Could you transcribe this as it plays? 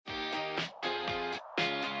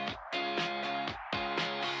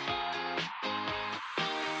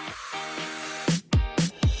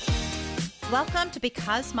Welcome to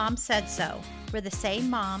Because Mom Said So. We're the same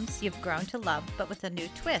moms you've grown to love, but with a new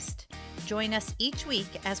twist. Join us each week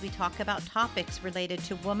as we talk about topics related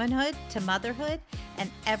to womanhood, to motherhood,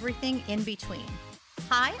 and everything in between.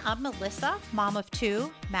 Hi, I'm Melissa, mom of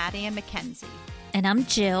two, Maddie and Mackenzie. And I'm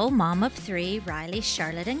Jill, mom of three, Riley,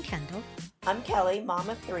 Charlotte, and Kendall. I'm Kelly, mom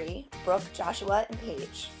of three, Brooke, Joshua, and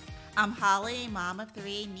Paige. I'm Holly, mom of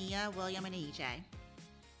three, Nia, William, and EJ.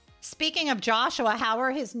 Speaking of Joshua, how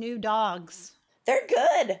are his new dogs? They're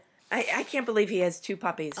good. I can't believe he has two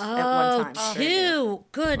puppies at one time. Two.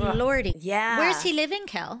 Good lordy. Yeah. Where's he living,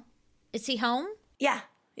 Kel? Is he home? Yeah,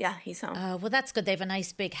 he's home. Oh, well, that's good. They have a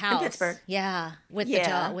nice big house. In Pittsburgh. Yeah, with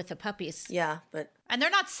the puppies. Yeah, but And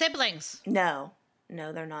they're not siblings. no,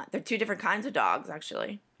 they're not. They're two different kinds of dogs,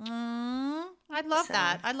 actually. I love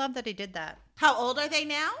that. I love that he did that. How old are they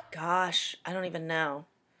now? Gosh, I don't even know.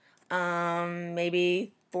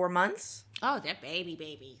 Maybe 4 months. Oh, they're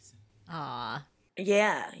babies. Aw,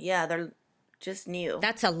 Yeah, they're just new.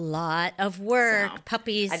 that's a lot of work. So,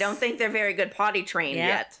 Puppies. I don't think they're very good potty trained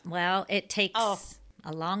yet. Well, it takes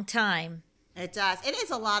a long time. It does. It is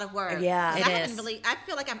a lot of work. Yeah. And It I is. I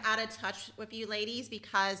feel like I'm out of touch with you ladies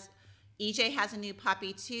because EJ has a new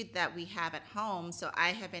puppy too that we have at home. So I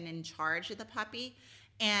have been in charge of the puppy,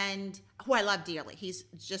 and who I love dearly. He's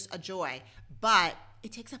just a joy. But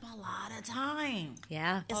it takes up a lot of time.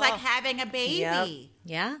 Yeah. It's like having a baby. Yep.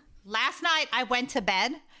 Yeah. Last night, I went to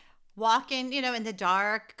bed, walking, in the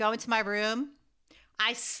dark, go into my room.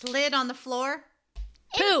 I slid on the floor.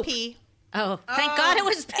 Poop. Pee. Oh, thank God it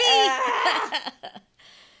was pee.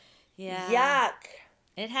 Yeah.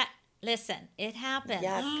 Yuck. Listen, it happens.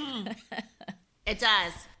 Yuck. It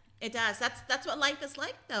does. It does. That's what life is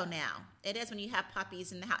like, though, now. It is when you have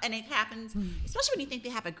puppies in the house. And it happens, especially when you think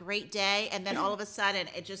they have a great day, and then all of a sudden,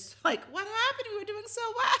 it just, like, what happened? We were doing so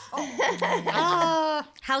well.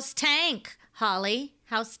 How's Tank, Holly?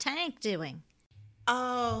 How's Tank doing?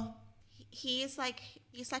 Oh, he's like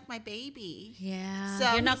my baby. Yeah.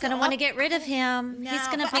 So You're not he's going to want to get rid of him. No, He's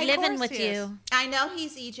going to but be of living course with he is. you. I know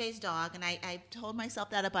he's EJ's dog, and I told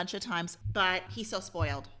myself that a bunch of times, but he's so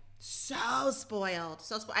spoiled. So spoiled.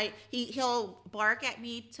 He'll bark at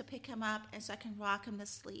me to pick him up, and so I can rock him to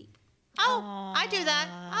sleep. Oh, I do that.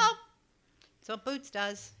 Oh, that's what Boots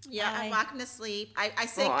does. Yeah, I rock him to sleep. I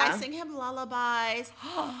sing him lullabies.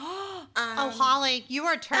 Oh, Holly, you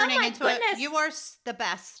are turning my into goodness. You are the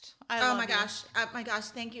best. I Oh love my you. gosh! Oh my gosh!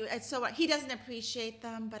 Thank you. It's so he doesn't appreciate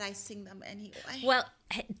them, but I sing them anyway. Well,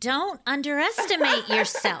 don't underestimate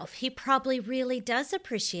yourself. He probably really does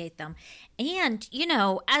appreciate them. And,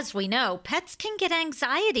 as we know, pets can get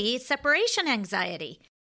anxiety, separation anxiety.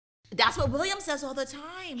 That's what William says all the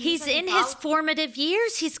time. He's like, in his formative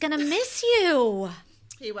years. He's going to miss you.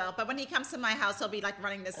 He will, but when he comes to my house, he'll be like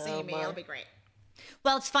running to see me. my. It'll be great.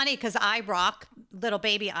 Well, it's funny because I rock little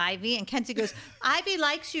baby Ivy, and Kenzie goes, Ivy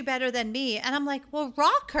likes you better than me. And I'm like, well,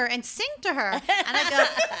 rock her and sing to her. And I go,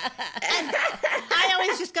 and I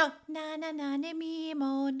always just go, na na na na me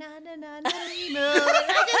mo, na na na na me mo.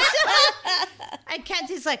 And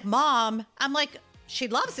Kenzie's like, Mom. I'm like, she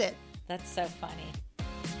loves it. That's so funny.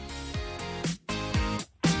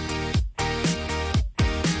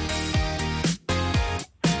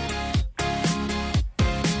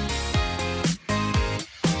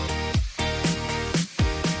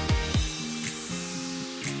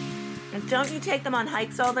 And don't you take them on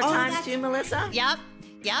hikes all the time that's too, Melissa? Yep.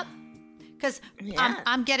 Because Yeah.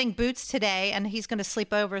 I'm getting Boots today, and he's going to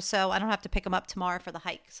sleep over, so I don't have to pick him up tomorrow for the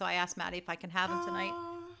hike. So I asked Maddie if I can have him tonight.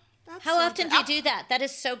 That's How so often good. do you do that? That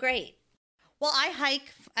is so great. Well, I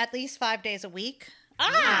hike at least 5 days a week.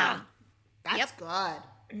 That's good. Oh,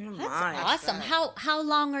 That's my. awesome. How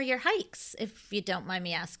long are your hikes, if you don't mind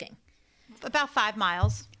me asking? About 5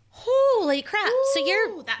 miles. Holy crap. So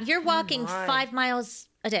Ooh, you're walking my. 5 miles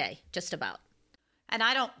a day, just about. And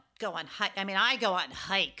I don't go on hike. I mean, I go on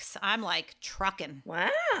hikes. I'm like trucking. Wow.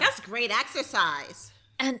 That's great exercise.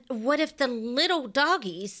 And what if the little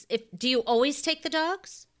doggies, do you always take the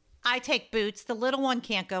dogs? I take Boots. The little one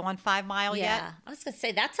can't go on 5 mile yet. I was going to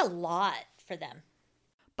say, that's a lot for them.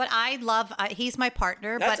 But I love, he's my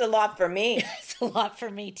partner. That's but a lot for me. It's a lot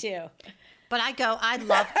for me, too. But I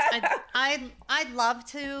love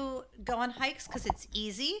to go on hikes because it's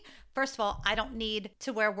easy. First of all, I don't need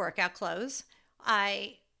to wear workout clothes.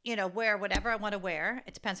 I, wear whatever I want to wear.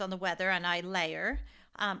 It depends on the weather, and I layer.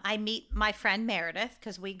 I meet my friend Meredith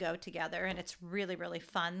because we go together, and it's really, really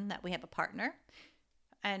fun that we have a partner.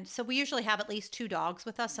 And so we usually have at least 2 dogs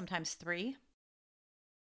with us, sometimes 3.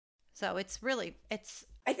 So it's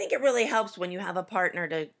I think it really helps when you have a partner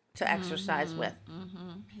to exercise with.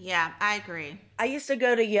 Yeah, I agree. I used to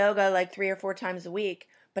go to yoga like 3 or 4 times a week,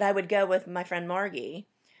 but I would go with my friend Margie.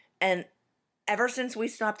 And ever since we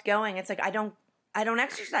stopped going, it's like I don't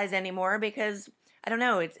exercise anymore because I don't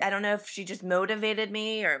know. I don't know if she just motivated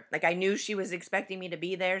me or like I knew she was expecting me to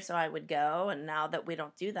be there, so I would go. And now that we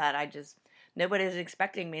don't do that, nobody's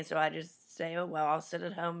expecting me, so I just say, oh well, I'll sit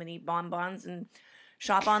at home and eat bonbons and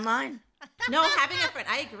shop online. No, having a friend,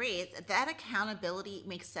 I agree. That accountability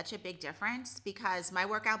makes such a big difference because my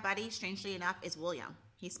workout buddy, strangely enough, is William.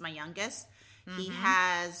 He's my youngest. He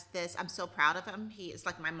has this, I'm so proud of him. He is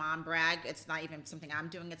like my mom brag. It's not even something I'm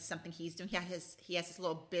doing. It's something he's doing. He has his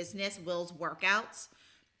little business, Will's Workouts.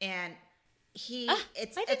 And it's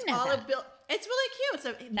really cute.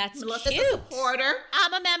 So That's Melissa's cute. a supporter.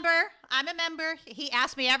 I'm a member. He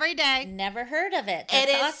asks me every day. Never heard of it. It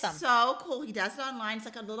That's is awesome. so cool. He does it online. It's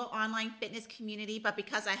like a little online fitness community. But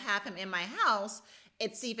because I have him in my house,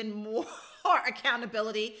 it's even more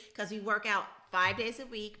accountability because we work out 5 days a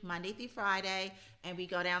week, Monday through Friday, and we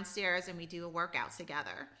go downstairs and we do a workout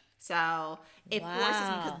together. So it forces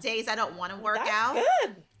me because days I don't want to work out.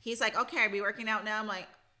 Good. He's like, okay, are we working out now? I'm like,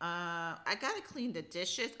 I gotta clean the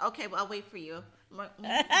dishes. Okay, well, I'll wait for you. I'm like,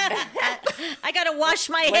 I got to wash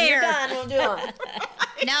my When hair. you're done, we'll do it.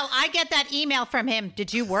 No, I get that email from him.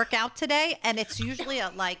 Did you work out today? And it's usually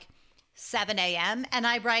at like 7 a.m. And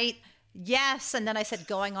I write, yes. And then I said,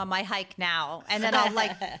 going on my hike now. And then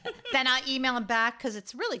then I email him back because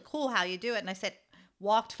it's really cool how you do it. And I said,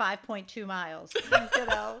 walked 5.2 miles,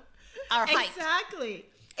 our hike. exactly.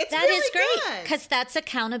 It's That really is great good. because that's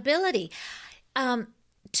accountability.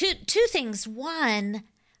 Two things. One,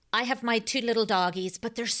 I have my 2 little doggies,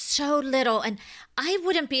 but they're so little, and I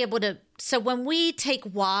wouldn't be able to. So when we take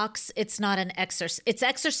walks, it's not an exercise. It's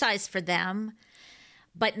exercise for them,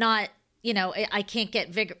 but not. I can't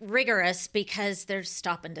get rigorous because they're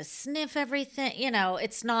stopping to sniff everything.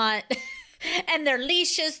 It's not. And their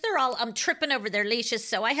leashes, I'm tripping over their leashes.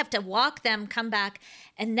 So I have to walk them, come back,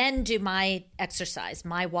 and then do my exercise,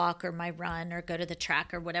 my walk or my run or go to the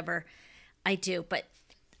track or whatever I do. But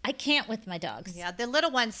I can't with my dogs. Yeah, the little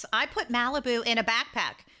ones, I put Malibu in a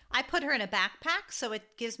backpack. I put her in a backpack so it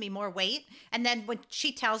gives me more weight. And then when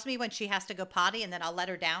she tells me when she has to go potty, and then I'll let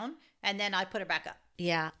her down, and then I put her back up.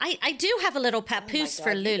 Yeah, I do have a little papoose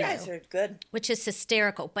for Lulu. You guys are good. Which is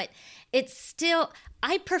hysterical, but it's still,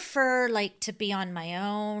 I prefer like to be on my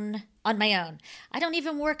own. I don't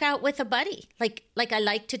even work out with a buddy. Like I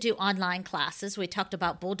like to do online classes. We talked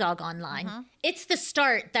about Bulldog Online. It's the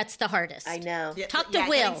start that's the hardest. I know. Talk to Will.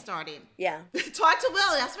 Getting started. Yeah. Talk to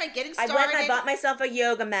Will. That's right. Getting I started. went and I bought myself a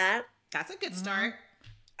yoga mat. That's a good start.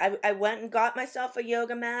 I went and got myself a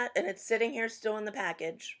yoga mat, and it's sitting here still in the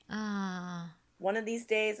package. Ah, One of these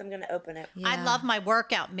days, I'm going to open it. yeah. I love my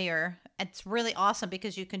workout mirror. It's really awesome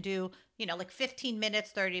because you can do, like 15 minutes,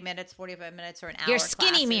 30 minutes, 45 minutes, or an hour. Your skinny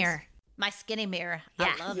classes. mirror. My skinny mirror.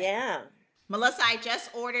 Yeah. I love it. Yeah. Melissa, I just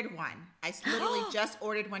ordered one. I literally just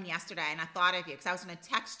ordered one yesterday, and I thought of you because I was going to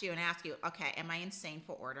text you and ask you, okay, am I insane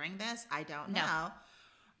for ordering this? I don't know. No.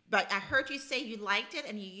 But I heard you say you liked it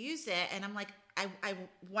and you use it, and I'm like, I'm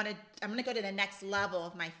going to go to the next level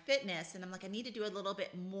of my fitness, and I'm like, I need to do a little bit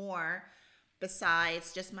more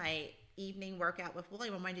besides just my evening workout with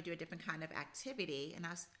William. I'm going to do a different kind of activity, and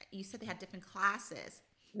you said they had different classes.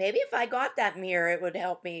 Maybe if I got that mirror, it would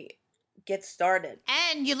help me get started.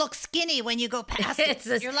 And you look skinny when you go past It's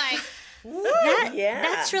it. a- You're like, Yeah.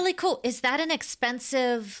 That's really cool. Is that an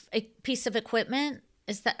expensive piece of equipment?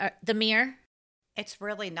 Is that the mirror? it's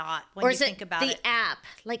really not when Or you is it think about the it. app?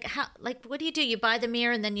 Like how? Like what do? You buy the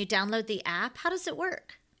mirror and then you download the app? How does it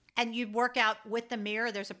work? And you work out with the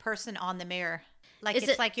mirror. There's a person on the mirror. Like Is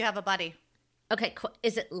it's it- like you have a buddy. Okay, cool.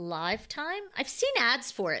 Is it live time? I've seen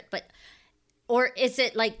ads for it, but or is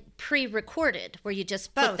it like pre-recorded where you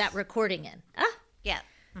just put Both. that recording in? Ah, Yeah.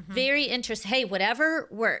 very interesting. Hey, whatever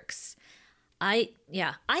works. I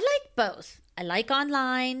like both. I like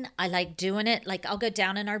online. I like doing it. Like I'll go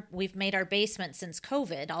down in we've made our basement since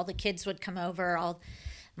COVID. All the kids would come over. All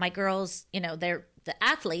my girls, they're the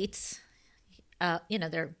athletes.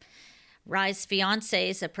 Their Rye's fiance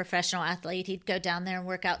is a professional athlete. He'd go down there and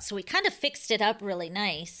work out. So we kind of fixed it up really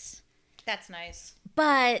nice. That's nice.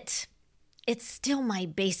 But it's still my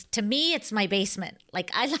base. To me, it's my basement.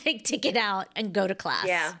 Like I like to get out and go to class.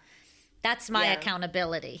 Yeah. That's my Yeah.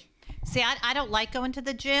 accountability. See, I don't like going to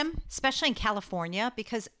the gym, especially in California,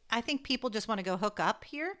 because I think people just want to go hook up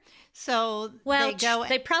here. So Well, they go.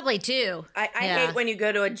 they probably do. I Yeah. hate when you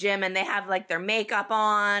go to a gym and they have like their makeup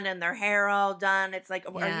on and their hair all done. It's like,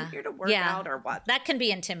 are you here to work out or what? That can be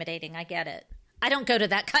intimidating. I get it. I don't go to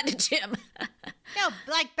that kind of gym. No,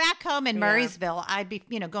 like back home in Murraysville, I'd be,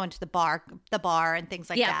 going to the bar and things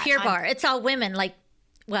like yeah, that. Pure I'm- Bar. It's all women. Like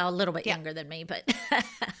Well, a little bit younger than me, but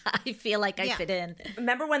I feel like I fit in.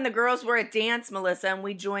 Remember when the girls were at dance, Melissa, and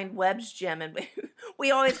we joined Webb's gym, and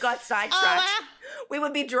we always got sidetracked. We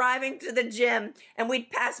would be driving to the gym, and we'd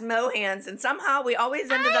pass Mohan's, and somehow we always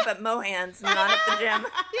ended up at Mohan's, not at the gym.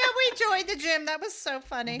 Yeah, we joined the gym. That was so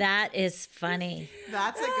funny. That is funny.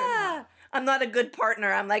 That's a good one. I'm not a good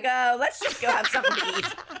partner. I'm like, oh, let's just go have something to eat.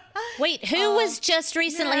 Wait, who was just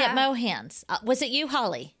recently at Mohan's? Was it you,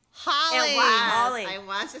 Holly? Holly. It was. Holly. I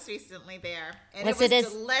was just recently there. And Was it it was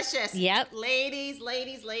as- delicious. Yep. Ladies.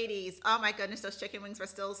 Oh my goodness, those chicken wings were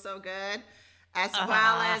still so good. As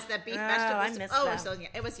well as the beef I vegetables. missed Oh, them.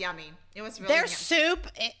 it was yummy. It was really Their yummy. soup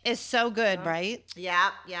is so good, right?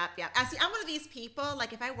 Yep. I see. I'm one of these people.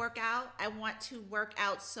 Like, if I work out, I want to work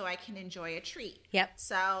out so I can enjoy a treat. Yep.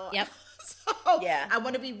 So, Yep. Yeah. I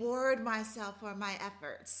want to reward myself for my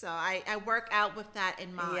efforts. So I work out with that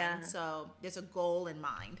in mind. Yeah. So there's a goal in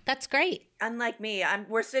mind. That's great. Unlike me,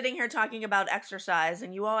 we're sitting here talking about exercise,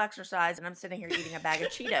 and you all exercise, and I'm sitting here eating a bag of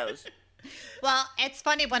Cheetos. Well, it's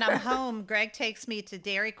funny when I'm home, Greg takes me to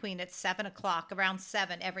Dairy Queen at 7:00, around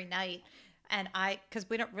 7 every night. And because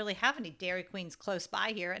we don't really have any Dairy Queens close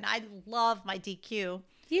by here. And I love my DQ.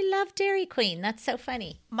 You love Dairy Queen. That's so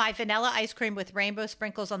funny. My vanilla ice cream with rainbow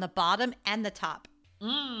sprinkles on the bottom and the top.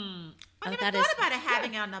 I never that thought is- about it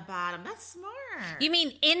having it on the bottom. That's smart. You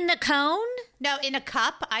mean in the cone? No, in a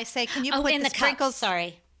cup. I say, can you Oh, put in the the cup. sprinkles?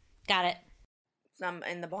 Sorry. Got it. Some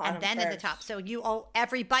in the bottom And then in the first. top. So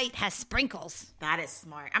every bite has sprinkles. That is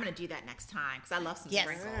smart. I'm going to do that next time because I love some Yes.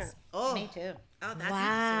 sprinkles. Oh, Me too. Oh, that Wow.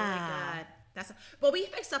 sounds really good. Well, we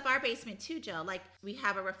fixed up our basement too, Jill. Like, we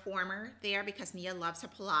have a reformer there because Nia loves her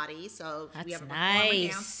Pilates. So we That's have a reformer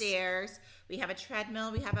nice. downstairs. We have a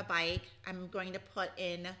treadmill. We have a bike. I'm going to put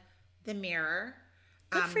in the mirror.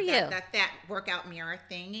 Good for you. That workout mirror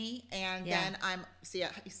thingy. And Yeah. then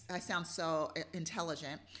I sound so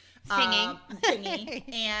intelligent. Thingy.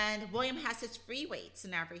 Thingy. And William has his free weights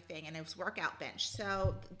and everything and his workout bench.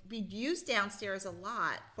 So we use downstairs a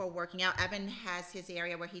lot for working out. Evan has his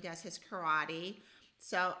area where he does his karate.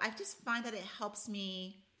 So I just find that it helps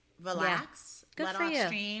me relax, Good let for off you.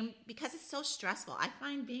 steam because it's so stressful. I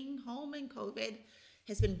find being home in COVID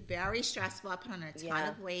has been very stressful. I put on a ton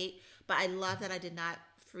of weight, but I love that I did not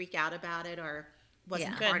freak out about it or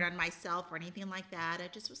wasn't Yeah. hard on myself or anything like that. I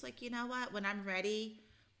just was like, you know what? When I'm ready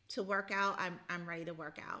to work out, I'm ready to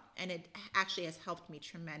work out. And it actually has helped me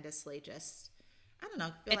tremendously. Just, I don't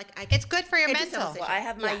know, feel like It's good for your It just mental. helps Well, I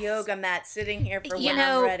have my Yes. yoga mat sitting here for You when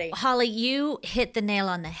know, I'm ready. Holly, you hit the nail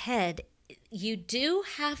on the head. You do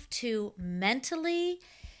have to mentally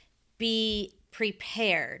be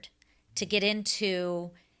prepared to get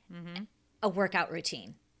into a workout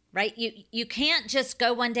routine, right? You can't just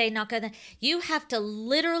go one day, not go then. You have to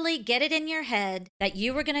literally get it in your head that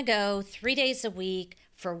you were going to go 3 days a week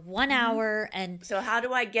for 1 hour. And So how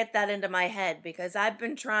do I get that into my head? Because I've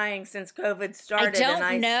been trying since COVID started, don't and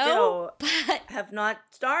I know, still but have not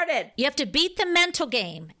started. you have to beat the mental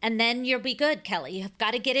game, and then you'll be good, Kelly. You've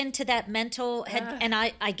got to get into that mental head. And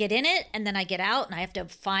I get in it, and then I get out, and I have to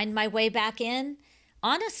find my way back in.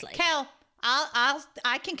 Honestly, Kel,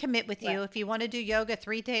 I can commit with you. If you want to do yoga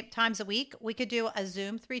 3 times a week, we could do a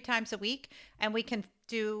Zoom 3 times a week, and we can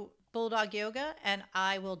do bulldog yoga, and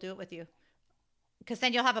I will do it with you. Because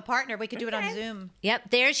then you'll have a partner. We could do it on Zoom. yep.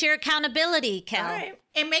 There's your accountability, Kel. All right.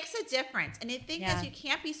 it makes a difference. And the thing Yeah. is, you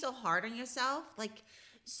can't be so hard on yourself. Like,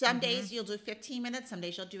 some days you'll do 15 minutes, some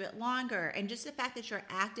days you'll do it longer. And just the fact that you're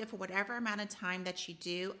active for whatever amount of time that you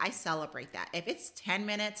do, I celebrate that. If it's 10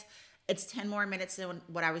 minutes, it's 10 more minutes than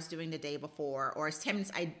what I was doing the day before, or it's 10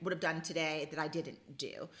 minutes I would have done today that I didn't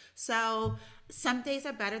do. So some days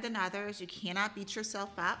are better than others. You cannot beat yourself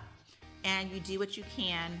up, and you do what you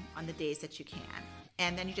can on the days that you can.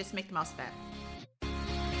 And then you just make the most of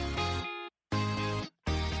it.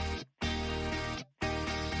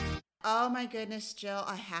 Oh my goodness, Jill,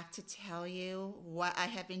 I have to tell you what I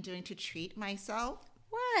have been doing to treat myself.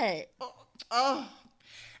 What?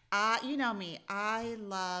 You know me. I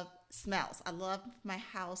love smells. I love my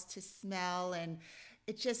house to smell, and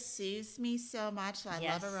it just soothes me so much. I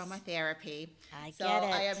Yes. love aromatherapy. I so get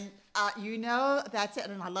I it. am, that's it.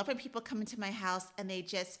 And I love when people come into my house and they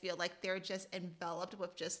just feel like they're just enveloped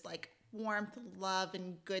with just like warmth, love,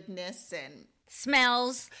 and goodness, and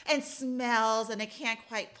Smells. smells, and I can't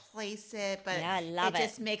quite place it, but Yeah, I love it.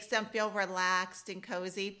 just makes them feel relaxed and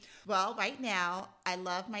cozy. Well, right now, I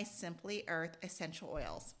love my Simply Earth essential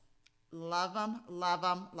oils. Love them, love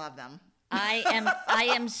them, love them. I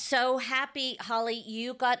am so happy, Holly,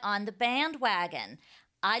 you got on the bandwagon.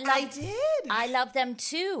 I did. I love them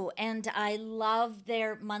too, and I love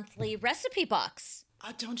their monthly recipe box.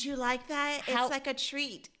 Oh, don't you like that? How- It's like a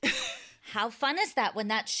treat. How fun is that when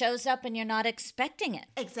that shows up and you're not expecting it?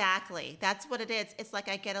 Exactly. That's what it is. It's like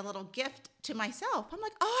I get a little gift to myself. I'm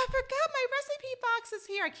like, oh, I forgot my recipe box is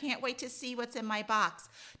here. I can't wait to see what's in my box.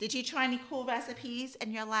 Did you try any cool recipes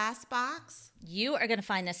in your last box? You are going to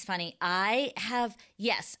find this funny. I have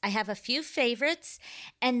a few favorites,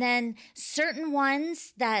 and then certain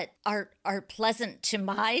ones that are pleasant to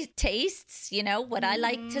my tastes, you know, what I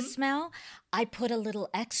like to smell. I put a little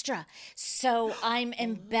extra. So I'm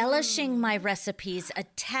embellishing my recipes a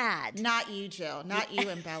tad. Not you, Jill. Not you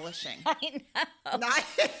embellishing. I know. Not-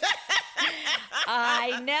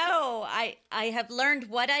 I know. I have learned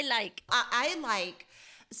what I like. I like,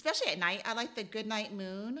 especially at night, I like the Goodnight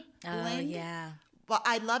Moon blend. Yeah. Well,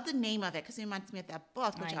 I love the name of it because it reminds me of that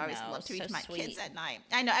book, which I I always know, love to read so to my sweet. kids at night.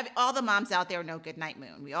 I know all the moms out there know Goodnight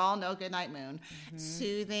Moon. We all know Goodnight Moon.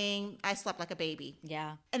 Soothing. I slept like a baby.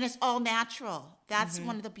 Yeah. And it's all natural. That's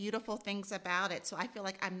one of the beautiful things about it. So I feel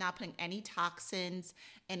like I'm not putting any toxins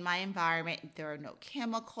in my environment. There are no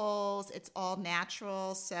chemicals. It's all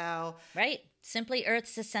natural. So Right. Simply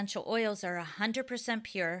Earth's essential oils are 100%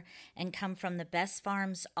 pure and come from the best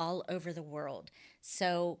farms all over the world.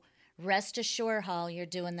 So rest assured, Hall, you're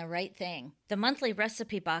doing the right thing. The monthly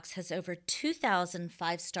recipe box has over 2,000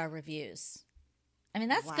 five-star reviews. I mean,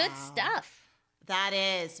 that's good Wow. stuff. that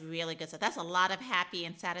is really good stuff. That's a lot of happy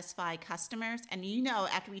and satisfied customers. And you know,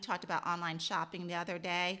 after we talked about online shopping the other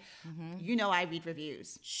day, you know I read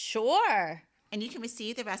reviews. Sure. And you can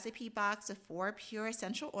receive the recipe box of 4 pure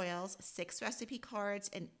essential oils, 6 recipe cards,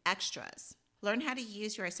 and extras. Learn how to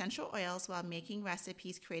use your essential oils while making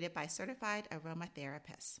recipes created by certified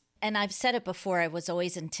aromatherapists. And I've said it before, I was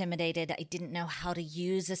always intimidated. I didn't know how to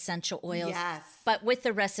use essential oils. Yes. But with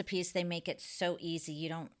the recipes, they make it so easy. You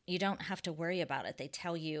don't have to worry about it. They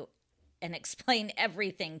tell you and explain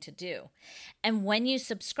everything to do. And when you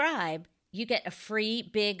subscribe, you get a free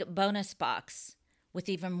big bonus box with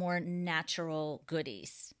even more natural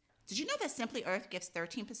goodies. Did you know that Simply Earth gives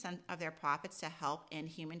 13% of their profits to help in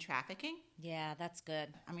human trafficking? Yeah, that's good.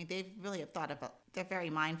 I mean, they really have thought about, they're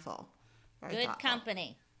very mindful. Very Good thoughtful.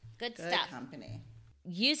 company. Good Good stuff. company.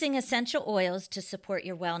 Using essential oils to support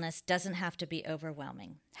your wellness doesn't have to be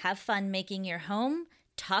overwhelming. Have fun making your home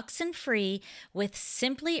toxin-free with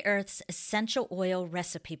Simply Earth's essential oil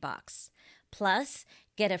recipe box. Plus,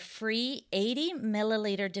 get a free 80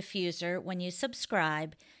 milliliter diffuser when you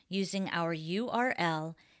subscribe using our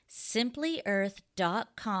URL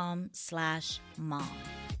simplyearth.com/mom.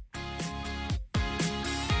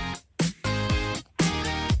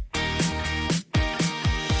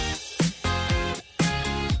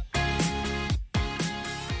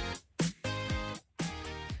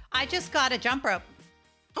 I just got a jump rope.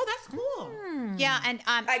 Oh, that's cool. Yeah, and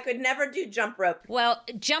I could never do jump rope. Well,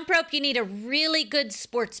 jump rope, you need a really good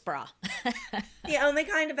sports bra. The only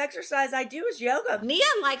kind of exercise I do is yoga. Nia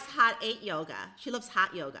likes hot 8 yoga. She loves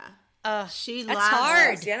hot yoga. She that's loves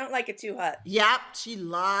hard. See, I don't like it too hot. Yep, she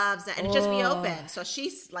loves it. And it just reopened. So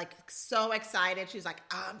she's like so excited. She's like,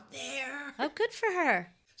 I'm there. Oh, good for her.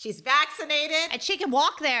 She's vaccinated. and she can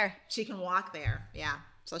walk there. She can walk there. Yeah.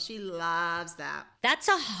 So she loves that. That's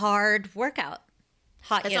a hard workout.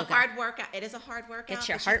 Hot It's yoga. a hard workout. It is a hard workout. Gets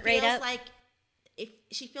your but she heart rate feels up. Like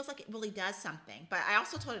she feels like it really does something. But I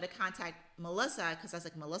also told her to contact Melissa because I was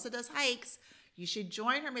like, Melissa does hikes. You should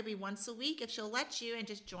join her maybe once a week if she'll let you, and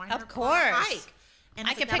just join her Of for a course. hike. And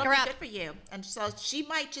I was can like, pick her that'll up. be good for you. And so she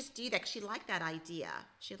might just do that because she liked that idea.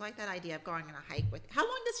 She liked that idea of going on a hike with. How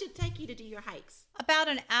long does it take you to do your hikes? About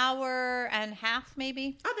an hour and a half,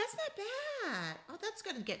 maybe. Oh, that's not bad. Oh, that's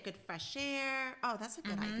going to get good fresh air. Oh, that's a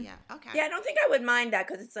good idea. Okay. Yeah, I don't think I would mind that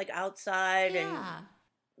because it's like outside and Yeah.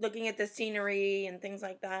 looking at the scenery and things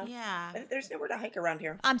like that. Yeah. But there's nowhere to hike around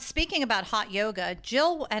here. Speaking about hot yoga,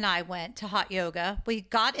 Jill and I went to hot yoga. We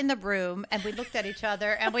got in the room and we looked at each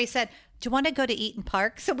other and we said, "Do you want to go to Eaton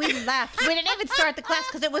Park?" So we left. We didn't even start the class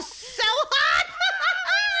because it was so hot.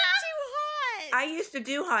 I used to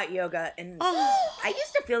do hot yoga, and I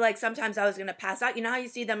used to feel like sometimes I was going to pass out. You know how you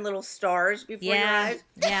see them little stars before your Yeah, eyes?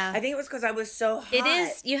 yeah. I think it was because I was so hot. It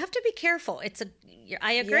is. You have to be careful.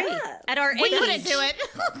 I agree. Yeah. At our We age, couldn't do it.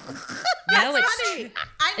 No, it's Funny. true.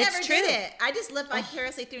 I It's never true. did it. I just live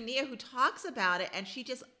vicariously through Nia, who talks about it, and she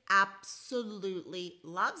just absolutely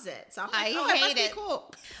loves it. So I'm like, I oh, it must hate be it.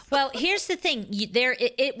 cool. Well, here's the thing.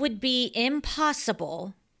 It would be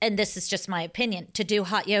impossible, and this is just my opinion, to do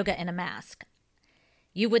hot yoga in a mask.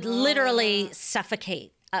 You would literally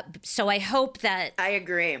suffocate. So I hope I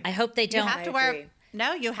agree. they You don't. have to I wear. agree.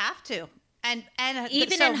 No, you have to. And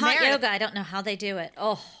Even so in hot Meredith- yoga, I don't know how they do it.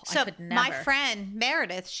 Oh, So I could never. my friend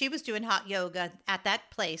Meredith, she was doing hot yoga at that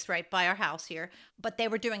place right by our house here, but they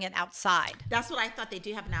were doing it outside. That's what I thought. They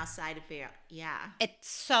do have an outside affair. Yeah. It's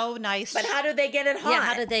so nice. But how do they get it hot? Yeah,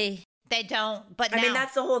 how do they? They don't. But I now, mean,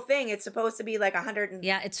 that's the whole thing. It's supposed to be like 100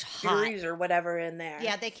 Yeah, it's hot. degrees or whatever in there.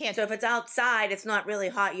 yeah, they can't. So if it's outside, it's not really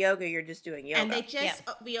hot yoga. You're just doing yoga. And they just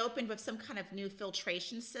reopened with some kind of new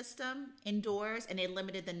filtration system indoors, and they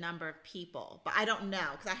limited the number of people. But I don't know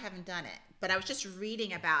because I haven't done it. But I was just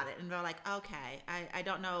reading about it, and they're like, okay, I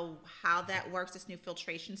don't know how that works, this new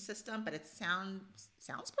filtration system, but it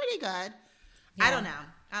sounds pretty good. Yeah. I don't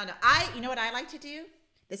know. You know what I like to do?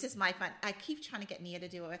 This is my fun. I keep trying to get Nia to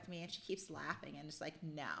do it with me, and she keeps laughing and it's like,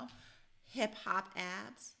 no. Hip hop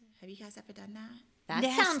abs. Have you guys ever done that? That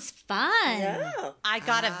Yes. sounds fun. Yeah. I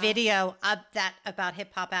got a video of that about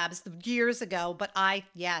hip hop abs years ago, but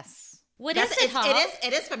yes. What is That's- it, Hall?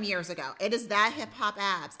 It is from years ago. It is that hip hop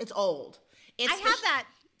abs. It's old. It's I have that.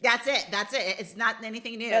 That's it. It's not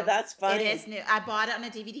anything new. Yeah, that's funny. It is new. I bought it on a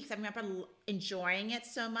DVD because I remember enjoying it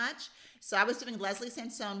so much. So I was doing Leslie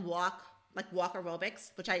Sansone walk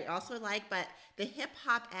aerobics, which I also like. But the hip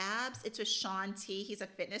hop abs, it's with Sean T. He's a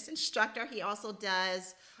fitness instructor. He also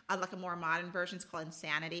does like a more modern version. It's called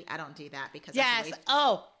Insanity. I don't do that because Yes.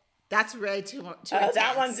 Oh, that's way too Oh, intense.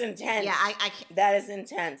 that one's intense. Yeah, I can't. That is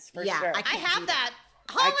intense for Yeah, sure. I I can't have do that.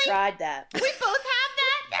 I Holly, tried that. we both have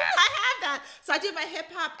that. I have that. So I do my hip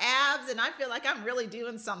hop abs and I feel like I'm really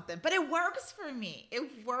doing something. But it works for me.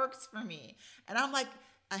 It works for me. And I'm like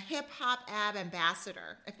a hip hop ab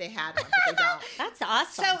ambassador if they had one, but they don't. That's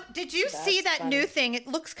awesome. So, did you see That's that funny. new thing? It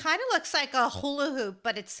looks like a hula hoop,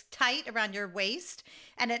 but it's tight around your waist,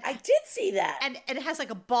 and I did see that. and it has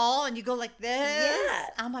like a ball, and you go like this. Yeah.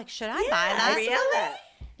 I'm like, should I yeah, buy that? I saw that.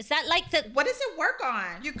 is that like the? What does it work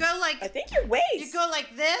on? You go like I think your waist. you go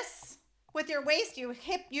like this with your waist. You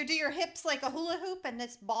do your hips like a hula hoop, and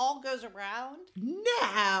this ball goes around.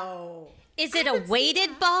 No. Is it a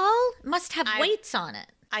weighted ball? Must have I- weights on it.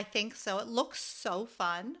 I think so. It looks so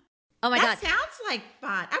fun. Oh my That god! sounds like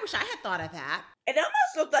fun. I wish I had thought of that. It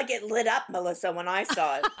almost looked like it lit up, Melissa, when I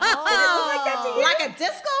saw it. Oh, Did it look like that to you? Like a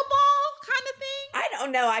disco ball kind of thing? I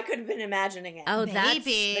don't know. I could have been imagining it. Oh, that's.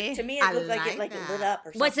 maybe. But to me, I it looked like it like it that. lit up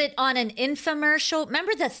or something. Was it on an infomercial?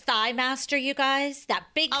 Remember the Thigh Master, you guys? That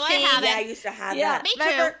big Oh, I thing. have Yeah, I it. used to have Yeah, that. Me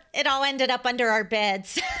remember? too. It all ended up under our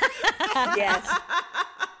beds. Yes.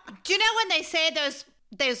 Do you know when they say those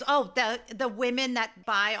the women that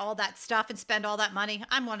buy all that stuff and spend all that money?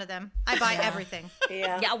 I'm one of them. I buy everything.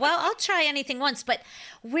 Yeah. Yeah, well, I'll try anything once. But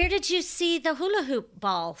where did you see the hula hoop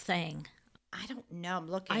ball thing? I don't know. I'm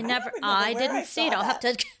looking. I don't never. remember I where didn't I see it. saw I'll have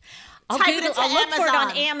that. to. I'll Type it Google. into I'll look for it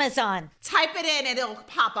on Amazon. Amazon. Type it in and it'll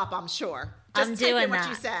pop up, I'm sure. Just I'm type doing in what that.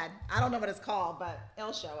 you said. I don't know what it's called, but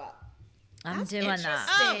it'll show up. I'm doing that.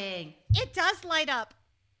 Interesting. It does light up.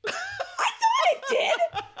 I thought it did.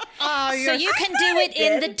 Oh, So you can do it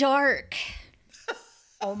in the dark.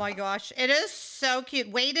 Oh my gosh, it is so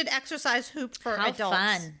cute. Weighted exercise hoop for How adults.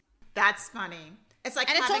 fun! That's funny. It's like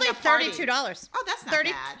And it's having only a party. $32. Oh, that's not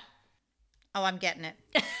 30 bad. Oh, I'm getting it.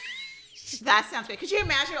 That sounds great. Could you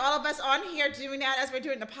imagine all of us on here doing that as we're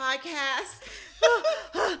doing the podcast?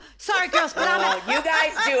 Sorry, girls, but I'm Oh, you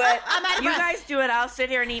guys do it. out of You breath. gues do it. I'll sit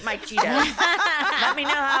here and eat my Cheetos. Let me know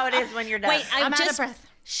how it is when you're done. Wait, I'm out of just breath.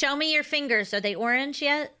 show me your fingers. Are they orange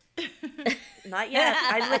yet? Not yet.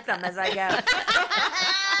 I lick them as I go.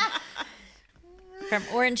 From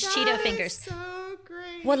orange Cheeto fingers. So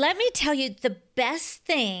great. Well, let me tell you the best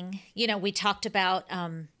thing, we talked about,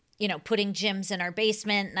 putting gyms in our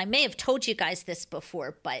basement. And I may have told you guys this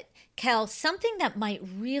before, but Kel, something that might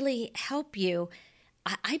really help you,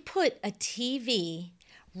 I put a TV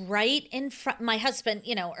right in front. My husband,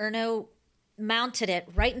 Erno mounted it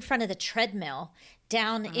right in front of the treadmill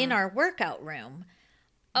down in our workout room.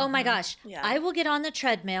 Oh my gosh. Yeah. I will get on the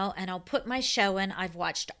treadmill and I'll put my show in. I've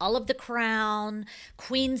watched all of The Crown,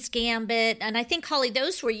 Queen's Gambit, and I think, Holly,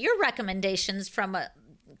 those were your recommendations from a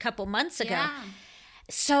couple months ago. Yeah.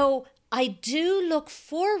 So I do look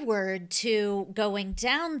forward to going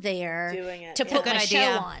down there Doing it, to yeah. put Good my idea.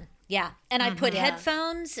 show on. Yeah. And I put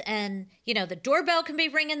headphones and, the doorbell can be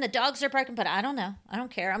ringing, the dogs are barking, but I don't know. I don't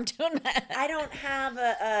care. I'm doing that. I don't have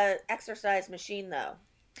a exercise machine though.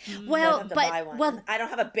 I Well, have to buy but one. I don't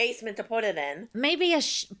have a basement to put it in. maybe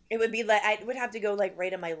It would be like I would have to go like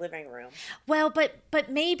right in my living room. but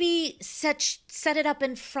maybe set it up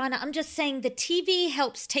in front. I'm just saying the TV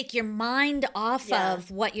helps take your mind off Yeah. of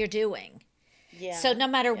what you're doing. Yeah. So no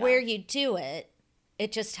matter where you do it,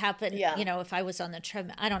 it just happened. Yeah. If I was on the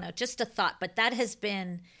treadmill, I don't know, just a thought. But that has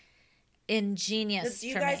been ingenious. Do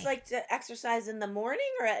you for guys me. like to exercise in the morning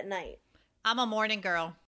or at night? I'm a morning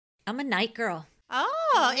girl. I'm a night girl.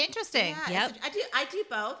 Oh, interesting. Yeah, Yep. I do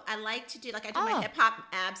both. I like to do, like, I do Oh. my hip hop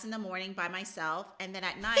abs in the morning by myself, and then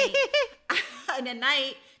at night,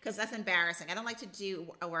 because that's embarrassing. I don't like to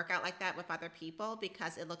do a workout like that with other people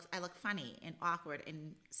because I look funny and awkward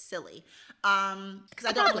and silly. Because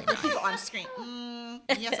I don't look at people on screen.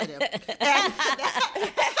 Yes, I do.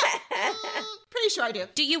 Pretty sure I do.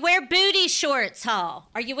 Do you wear booty shorts, Hall?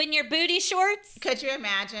 Are you in your booty shorts? Could you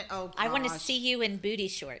imagine? Oh, gosh. I want to see you in booty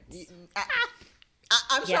shorts.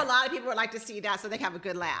 I'm sure Yeah. a lot of people would like to see that so they can have a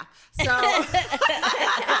good laugh. So they're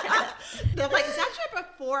like, is that your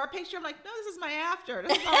before picture? I'm like, no, this is my after.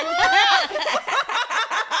 This is all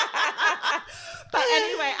But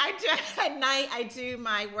anyway, I do at night, I do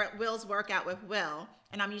my Will's workout with Will.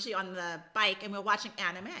 And I'm usually on the bike and we're watching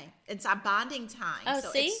anime. It's our bonding time. Oh,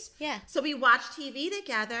 so see? it's- Yeah. So we watch TV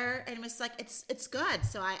together and it's like, it's good.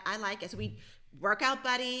 So I like it. So we workout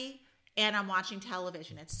buddy and I'm watching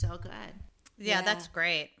television. It's so good. Yeah, that's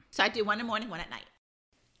great. So I do one in the morning, one at night.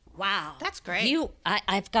 Wow. That's great.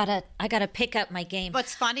 I gotta pick up my game.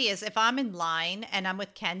 What's funny is if I'm in line and I'm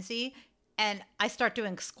with Kenzie and I start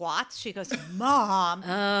doing squats, she goes, "Mom."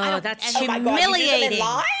 Oh, that's and- Oh my God, you do them in humiliating.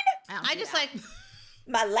 line? I just like,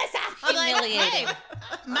 Melissa. I'm like, Humiliating. hey,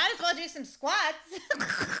 might as well do some squats.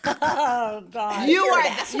 Oh God. You are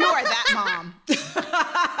that mom.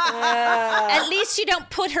 At least you don't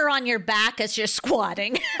put her on your back as you're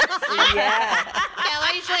squatting. Yeah. Yeah,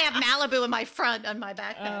 I usually have Malibu in my front on my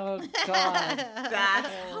backpack. Oh God. That's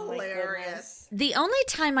Oh, my hilarious. goodness. The only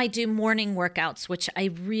time I do morning workouts, which I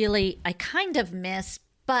kind of miss,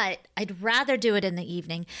 but I'd rather do it in the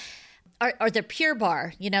evening, are the Pure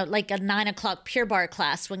Barre, like a 9:00 Pure Barre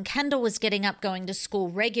class. When Kendall was getting up going to school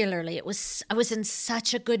regularly, I was in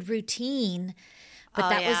such a good routine.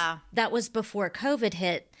 But that was before COVID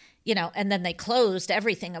hit, and then they closed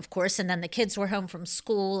everything, of course, and then the kids were home from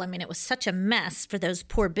school. I mean, it was such a mess for those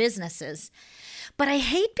poor businesses. But I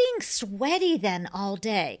hate being sweaty then all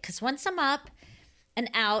day, because once I'm up and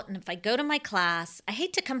out, and if I go to my class, I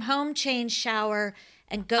hate to come home, change, shower,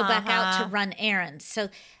 and go back out to run errands. So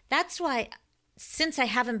that's why, since I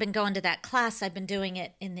haven't been going to that class, I've been doing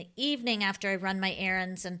it in the evening after I run my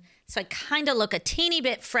errands. And so I kind of look a teeny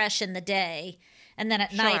bit fresh in the day. And then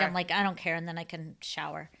at night, I'm like, I don't care. And then I can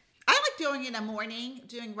shower. I like doing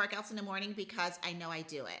workouts in the morning because I know I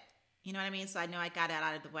do it. You know what I mean? So I know I got it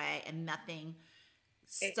out of the way and nothing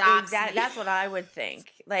stops me. That's what I would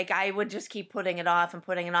think. Like I would just keep putting it off, and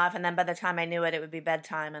then by the time I knew it, it would be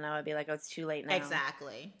bedtime, and I would be like, "Oh, it's too late now."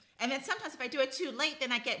 Exactly. And then sometimes if I do it too late,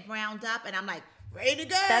 then I get wound up and I'm like, ready to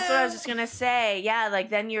go. That's what I was just gonna say. Yeah, like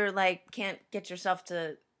then you're like can't get yourself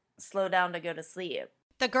to slow down to go to sleep.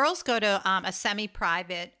 The girls go to a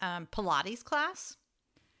semi-private Pilates class.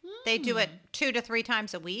 They do it 2 to 3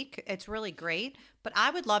 times a week. It's really great. But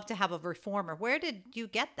I would love to have a reformer. Where did you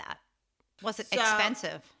get that? Was it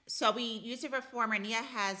expensive? So we use a reformer. Nia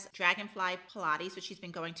has Dragonfly Pilates, which she's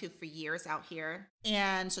been going to for years out here.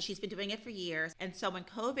 And so she's been doing it for years. And so when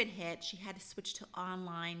COVID hit, she had to switch to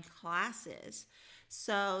online classes.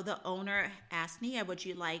 So the owner asked Nia, would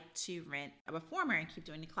you like to rent a reformer and keep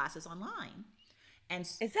doing the classes online? And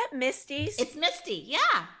Is that Misty's? it's Misty. Yeah.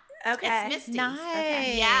 Okay. It's Misty's. Nice.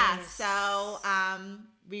 Okay. Yeah. So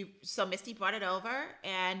so Misty brought it over,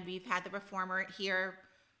 and we've had the reformer here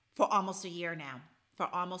for almost a year now.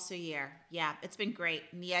 Yeah, it's been great.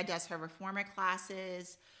 Nia does her reformer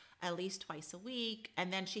classes at least twice a week,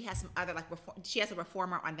 and then she has some other she has a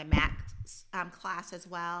reformer on the mat class as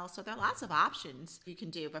well. So there are lots of options you can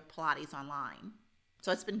do with Pilates online.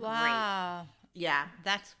 So it's been great. Wow. Yeah.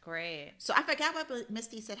 That's great. So I forgot what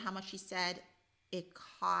Misty said, how much she said it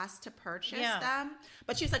costs to purchase them.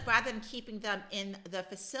 But she was like, rather than keeping them in the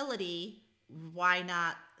facility, why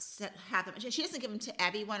not have them? She doesn't give them to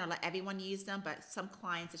everyone or let everyone use them, but some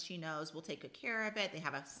clients that she knows will take good care of it. They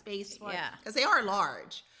have a space for it. Because they are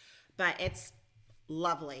large. But it's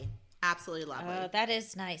lovely. Absolutely lovely. Oh, that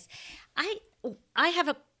is nice. I have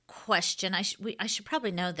a question. I should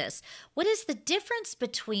probably know this. What is the difference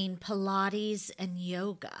between Pilates and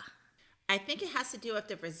yoga? I think it has to do with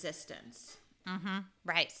the resistance.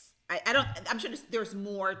 Right. I'm sure there's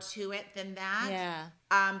more to it than that.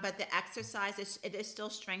 Yeah. But the exercise it is still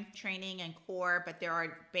strength training and core, but there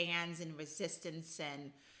are bands and resistance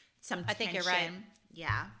and some tension. I think you're right.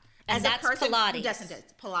 Yeah. And that's Pilates. Who doesn't do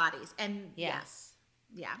Pilates. And Yeah. yes.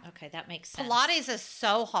 Yeah. Okay, that makes sense. Pilates is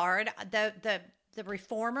so hard. The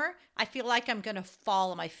reformer, I feel like I'm going to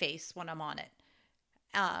fall on my face when I'm on it.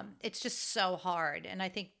 It's just so hard. And I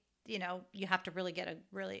think, you have to really get a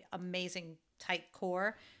really amazing tight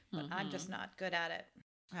core, but I'm just not good at it.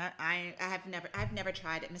 I've never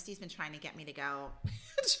tried it. Misty's been trying to get me to go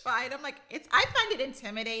try it. I'm like, I find it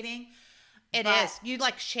intimidating. It But- is. You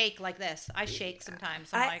like shake like this. I shake sometimes.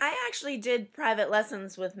 I'm like, I actually did private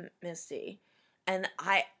lessons with Misty, and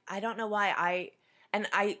I don't know why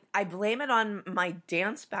I blame it on my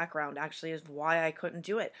dance background. Actually, is why I couldn't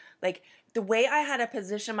do it. Like the way I had to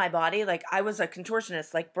position my body, like I was a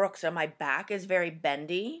contortionist, like Brooke, so my back is very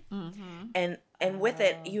bendy, and with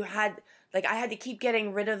it, you had like I had to keep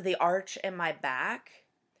getting rid of the arch in my back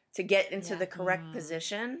to get into the correct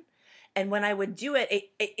position. And when I would do it,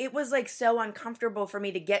 it was like so uncomfortable for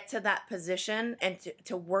me to get to that position and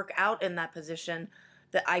to work out in that position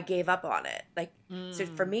that I gave up on it. Like, so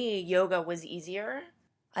for me, yoga was easier.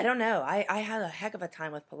 I don't know. I had a heck of a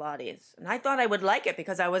time with Pilates. And I thought I would like it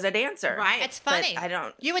because I was a dancer. Right. it's funny. I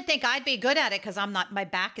don't. You would think I'd be good at it because I'm not. My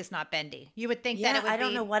back is not bendy. You would think that Yeah, it would I don't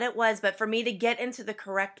be. know what it was, but for me to get into the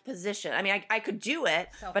correct position, I mean, I could do it,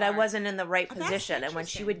 So but I hard. wasn't in the right Oh, that's position. And when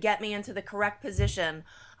she interesting. would get me into the correct position,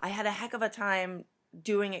 I had a heck of a time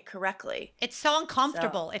doing it correctly. It's so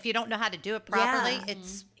uncomfortable if you don't know how to do it properly. Yeah.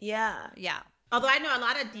 It's Yeah. yeah. Although I know a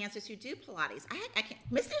lot of dancers who do Pilates. I can't.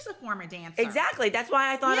 Misty's a former dancer. Exactly. That's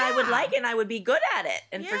why I thought I would Yeah. like it and I would be good at it.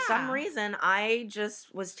 And for some Yeah. reason, I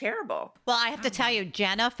just was terrible. Well, I have to tell you,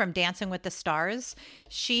 Jenna from Dancing with the Stars,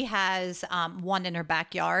 she has one in her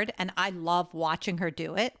backyard, and I love watching her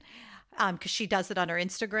do it because she does it on her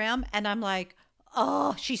Instagram, and I'm like,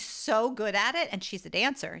 oh, she's so good at it, and she's a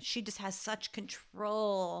dancer. She just has such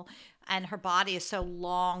control, and her body is so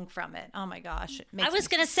long from it. Oh my gosh! It makes I was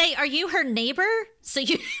me- going to say, are you her neighbor? So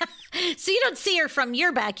you so you don't see her from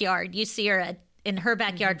your backyard. You see her in her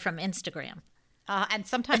backyard from Instagram. and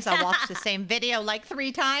sometimes I watch the same video like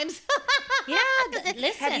 3 times. Yeah,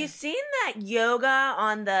 listen. Have you seen that yoga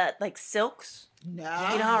on the like silks? No.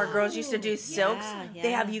 You know how our girls used to do silks? yeah.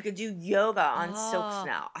 They have you could do yoga on silks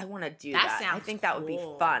now. I want to do That that. I sounds think that would be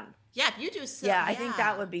cool. fun. Yeah, if you do so. Yeah, I think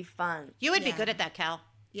that would be fun. You would be Yeah. good at that, Cal.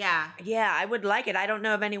 Yeah. Yeah, I would like it. I don't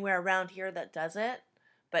know of anywhere around here that does it,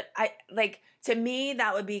 but I like to me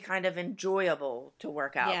that would be kind of enjoyable to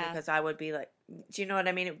work out Yeah. because I would be like, do you know what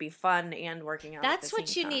I mean? It would be fun and working out. That's at the what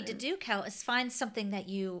same you need to time. do, Cal, is find something that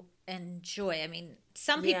you enjoy. I mean,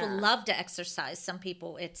 some people Yeah. love to exercise. Some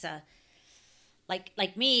people it's a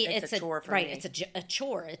like me, It's a chore for right. me. It's a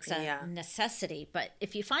chore. It's a Yeah. necessity. But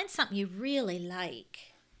if you find something you really like,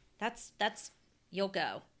 that's you'll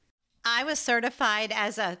go. I was certified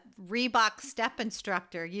as a Reebok step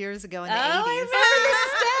instructor years ago in the 80s. I remember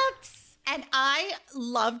the steps. And I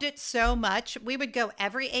loved it so much. We would go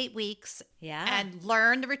every 8 weeks Yeah. and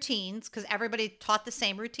learn the routines because everybody taught the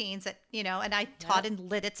same routines and I taught in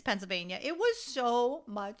Lidditz, Pennsylvania. It was so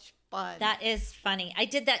much fun. That is funny. I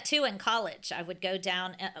did that too in college. I would go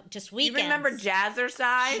down just You weekends. remember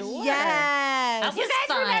Jazzercise? Sure. yes. That was You guys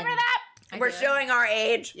fun. remember that? We're do. showing our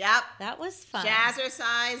age. Yep. That was fun.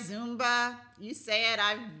 Jazzercise, Zumba. You say it,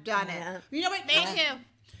 I've done Yeah. it. You know what? Me too.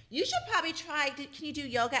 You should probably try. Can you do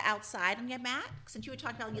yoga outside on your mat? Since you were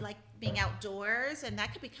talking about you like being outdoors, and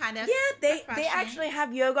that could be kind of Yeah, they refreshing. actually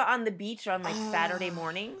have yoga on the beach on like Saturday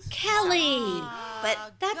mornings. Kelly.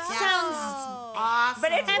 But That sounds awesome.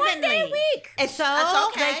 but it's one day a Heavenly. week. It's So, that's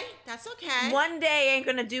okay. like, That's okay. One day ain't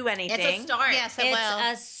gonna do anything. It's a start. Yes, it It's will.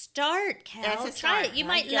 a start, Cal. It's a Try start. it. You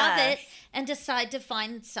My might love it gosh. and decide to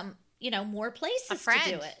find some, more places A to friend.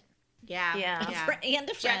 do it. Yeah. Yeah. And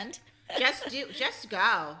a friend. Just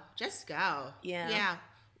go. Just go. Yeah. Yeah.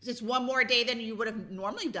 It's one more day than you would have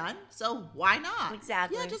normally done. So why not?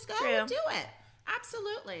 Exactly. Yeah, just go True. and do it.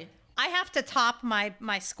 Absolutely. I have to top my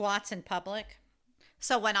squats in public.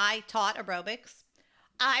 So when I taught aerobics,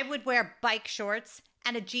 I would wear bike shorts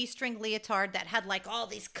and a G-string leotard that had like all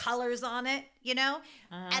these colors on it,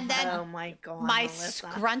 and then Oh my god. my Melissa.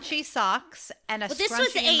 scrunchy socks and a Well, this scrunchie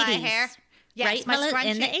was in my 80s, hair. Yes, right, my Mel- scrunchie.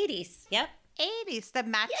 in the 80s. Yep. 80s, the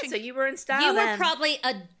matching, Yeah, so you were in style. You were then. probably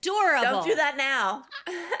adorable. Don't do that now.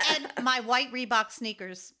 and my white Reebok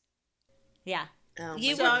sneakers. Yeah. Oh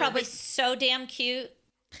You my were God. probably so damn cute.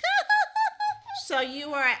 So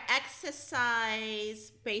you are an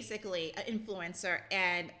exercise, basically, an influencer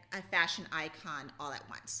and a fashion icon all at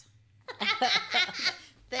once.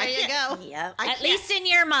 There you go. Yep. I At can't- least in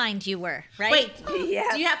your mind, you were, right? Wait,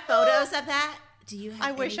 Yeah. do you have photos of that? Do you have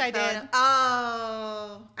I wish any I did. photo-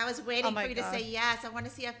 Oh, I was waiting Oh my for you to God. say yes. I want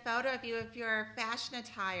to see a photo of you of your fashion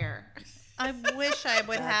attire. I wish I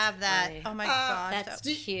would That's have that. funny. Oh my gosh. That's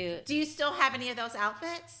cute. Do you still have any of those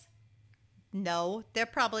outfits? No, they're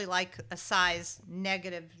probably like a size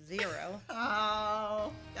 -0.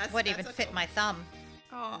 Oh, that's Wouldn't even fit my thumb.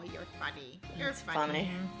 Oh, you're funny. You're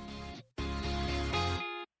Funny.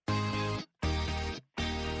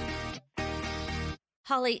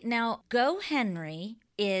 Holly, now GoHenry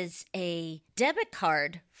is a debit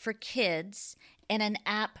card for kids and an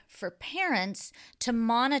app for parents to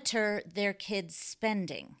monitor their kids'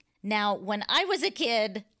 spending. Now, when I was a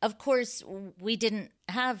kid, of course, we didn't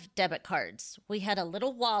have debit cards. We had a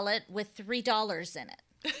little wallet with $3 in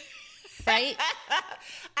it, right?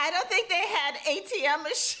 I don't think they had ATM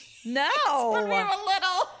machines. No. When we were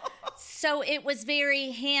little. So it was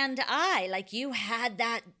very hand-eye, like you had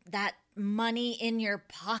that money in your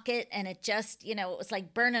pocket and it just, it was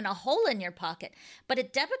like burning a hole in your pocket. But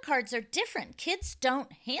debit cards are different. Kids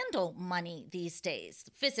don't handle money these days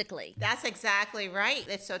physically. That's exactly right.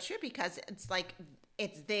 It's so true because it's like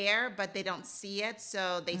it's there, but they don't see it.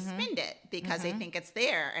 So they spend it because they think it's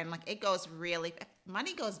there. And like it goes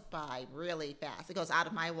money goes by really fast. It goes out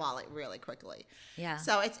of my wallet really quickly. Yeah.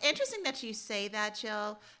 So it's interesting that you say that,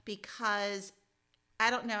 Jill, because I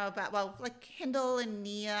don't know about, like Kendall and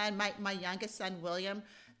Nia and my youngest son, William,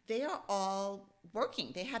 they are all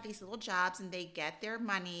working. They have these little jobs and they get their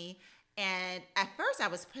money. And at first I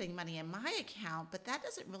was putting money in my account, but that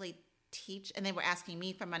doesn't really teach, and they were asking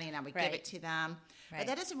me for money and I would give it to them. Right. But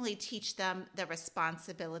that doesn't really teach them the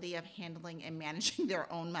responsibility of handling and managing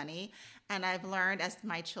their own money. And I've learned as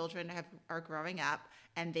my children are growing up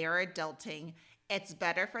and they're adulting, it's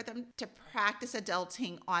better for them to practice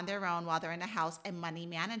adulting on their own while they're in the house and money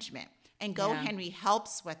management. And GoHenry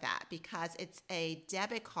helps with that because it's a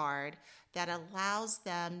debit card that allows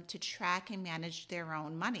them to track and manage their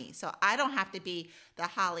own money. So I don't have to be the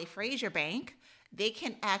Holly Fraser Bank. They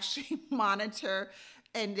can actually monitor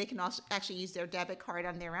and they can also actually use their debit card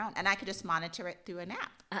on their own. And I could just monitor it through an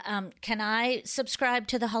app. Can I subscribe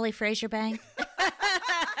to the Holly Fraser Bank?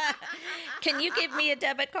 Can you give me a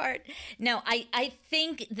debit card? No, I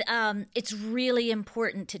think it's really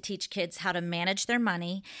important to teach kids how to manage their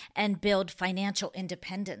money and build financial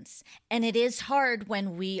independence. And it is hard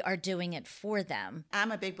when we are doing it for them.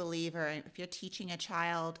 I'm a big believer if you're teaching a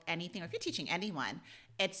child anything, or if you're teaching anyone,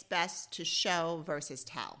 it's best to show versus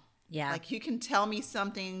tell. Yeah. Like you can tell me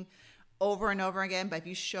something over and over again, but if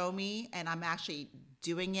you show me and I'm actually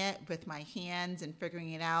doing it with my hands and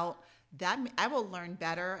figuring it out, that I will learn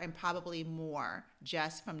better and probably more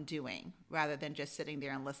just from doing rather than just sitting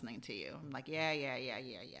there and listening to you. I'm like, yeah.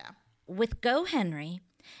 With GoHenry,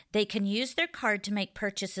 they can use their card to make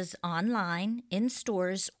purchases online, in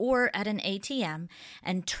stores, or at an ATM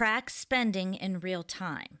and track spending in real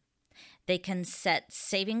time. They can set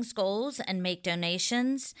savings goals and make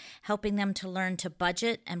donations, helping them to learn to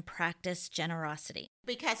budget and practice generosity.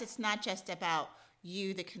 Because it's not just about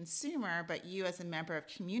you, the consumer, but you as a member of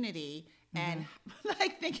community and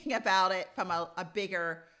like thinking about it from a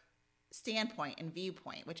bigger standpoint and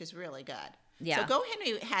viewpoint, which is really good. Yeah. So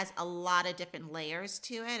GoHenry has a lot of different layers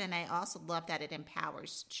to it. And I also love that it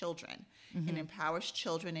empowers children. It empowers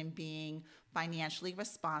children in being financially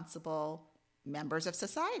responsible members of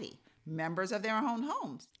society, members of their own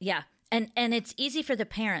homes. Yeah. And it's easy for the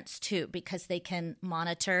parents, too, because they can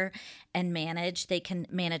monitor and manage. They can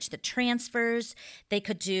manage the transfers. They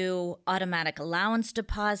could do automatic allowance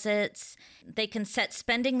deposits. They can set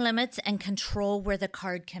spending limits and control where the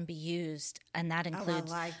card can be used. And that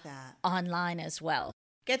includes I like that. online as well.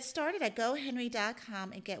 Get started at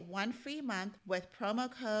GoHenry.com and get 1 free month with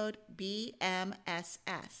promo code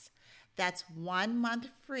BMSS. That's 1 month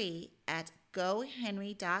free at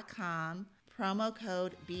GoHenry.com. Promo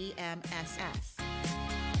code BMSS.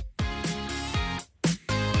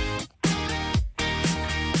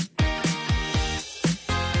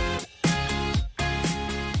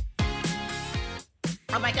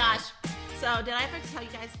 Oh my gosh. So did I ever tell you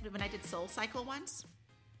guys when I did Soul Cycle once?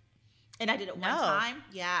 And I did it one time.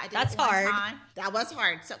 Yeah, I did That's it one hard. time. That was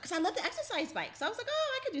hard. So, because I love the exercise bike. So I was like,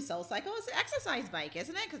 oh, I could do Soul Cycle. It's an exercise bike,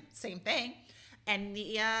 isn't it? 'Cause same thing. And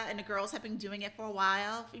Nia and the girls have been doing it for a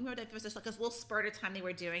while. You remember there was just like this little spurt of time they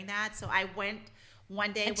were doing that. So I went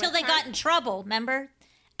one day Until with they her. got in trouble, remember?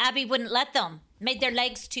 Abby wouldn't let them. Made their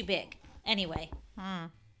legs too big. Anyway.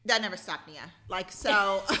 That never stopped Nia. Like,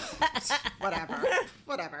 so,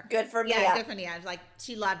 whatever. Good for Yeah, Nia. good for Nia. Like,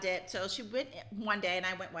 she loved it. So she went one day and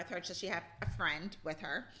I went with her. So she had a friend with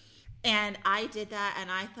her. And I did that and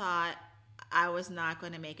I thought I was not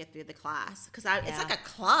going to make it through the class. Because it's like a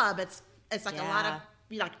club. It's like a lot of,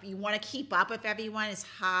 you want to keep up with everyone. It's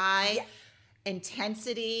high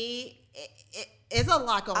intensity. It is a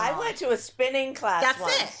lot going on. I went to a spinning class That's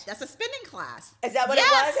once. it. That's a spinning class. Is that what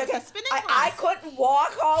Yes, it was? it's a spinning I class. couldn't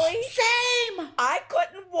walk, Holly. Same. I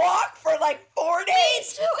couldn't walk for like 4 days. Me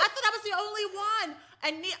too. I thought I was the only one.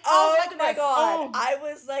 And Oh my my goodness. God. Oh. I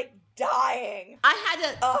was like dying. I had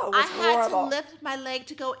to. Oh, it was I had horrible. to lift my leg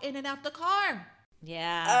to go in and out the car.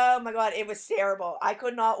 Yeah. Oh my God, it was terrible. I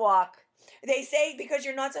could not walk. They say because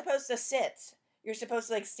you're not supposed to sit, you're supposed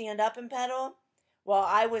to like stand up and pedal. Well,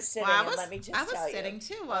 I was sitting, Well, and let me just I was tell sitting you.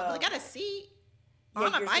 too. Well, I got a seat Yeah,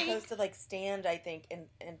 on a you're bike. supposed to like stand, I think, and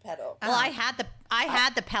pedal. Well, I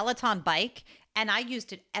had the Peloton bike, and I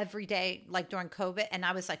used it every day, like during COVID, and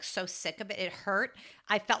I was like so sick of it. It hurt.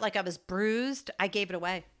 I felt like I was bruised. I gave it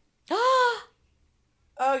away.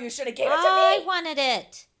 Oh, you should have gave it to I me. wanted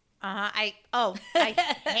it. I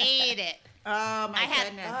hate it. Oh my I had-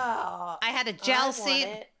 goodness. Oh, I had a I gel want seat.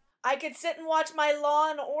 it. I could sit and watch my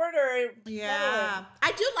Law and Order. Yeah.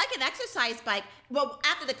 I do like an exercise bike. Well,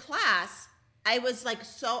 after the class, I was like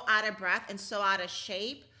so out of breath and so out of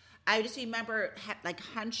shape. I just remember like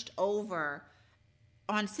hunched over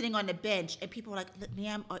on sitting on the bench, and people were like,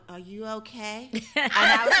 "Ma'am, are you okay?" And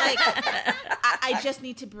I was like, I just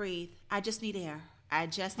need to breathe. I just need air. I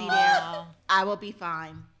just need air. I will be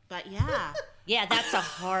fine. But yeah. Yeah, that's a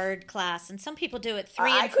hard class. And some people do it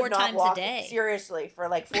 3 I and could 4 not times walk a day. Seriously, for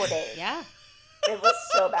like 4 days. Yeah. It was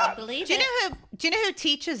so bad. Believe Do you it. know who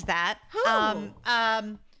teaches that? Who?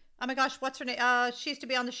 Oh my gosh, what's her name? She used to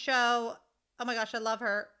be on the show. Oh my gosh, I love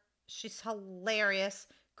her. She's hilarious.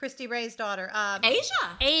 Christy Ray's daughter.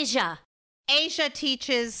 Asia. Asia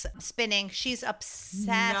teaches spinning. She's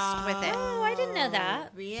obsessed with it. Oh, I didn't know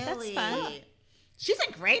that. Really? That's fun. She's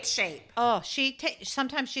in great shape. Oh,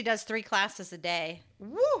 sometimes she does 3 classes a day.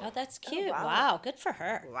 Woo. Oh, that's cute. wow. Wow. Good for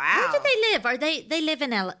her. Wow. Where do they live? Are they live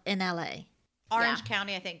in LA? Orange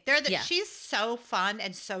County, I think. Yeah. She's so fun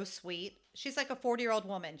and so sweet. She's like a 40-year-old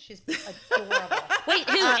woman. She's adorable. Wait,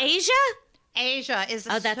 who? Asia? Asia is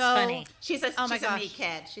Oh, that's so funny. She's a Oh my she's a gosh. neat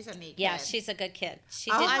kid. She's a neat Yeah, kid. she's a good kid.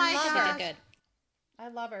 She Oh did. my She gosh. did good. I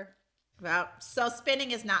love her. Well, so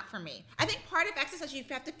spinning is not for me. I think part of exercise, you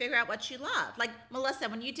have to figure out what you love. Like Melissa,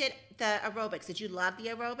 when you did the aerobics, did you love the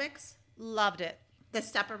aerobics? Loved it. The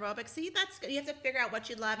step aerobics? See, that's good. You have to figure out what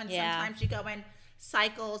you love, and Yeah. sometimes you go in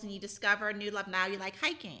cycles and you discover a new love. Now you like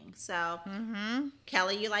hiking. So,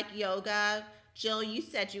 Kelly, you like yoga. Jill, you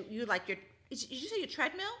said you like did you say your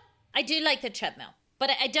treadmill? I do like the treadmill,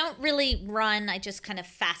 but I don't really run. I just kind of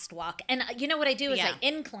fast walk. And you know what I do is Yeah. I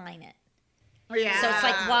incline it. Yeah. So it's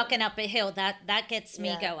like walking up a hill. That gets me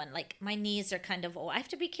Yeah. going. Like my knees are kind of, I have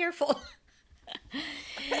to be careful.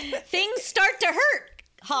 Things start to hurt,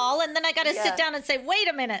 Hall, and then I got to Yeah. sit down and say, wait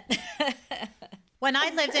a minute. When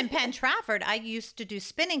I lived in Penn Trafford, I used to do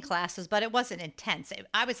spinning classes, but it wasn't intense.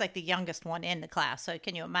 I was like the youngest one in the class, so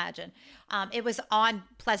can you imagine? It was on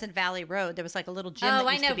Pleasant Valley Road. There was like a little gym. Oh, that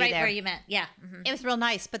I used know to be right there. where you meant. Yeah. Mhm. It was real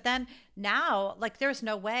nice, but then now, like, there's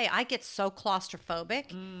no way. I get so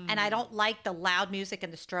claustrophobic, and I don't like the loud music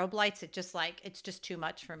and the strobe lights. It's just too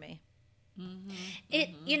much for me.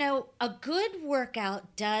 A good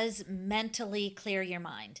workout does mentally clear your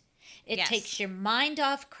mind. It Yes. takes your mind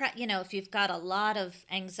off, if you've got a lot of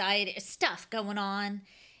anxiety, stuff going on,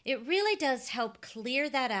 it really does help clear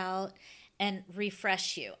that out and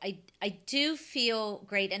refresh you. I do feel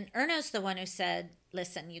great. And Erno's the one who said,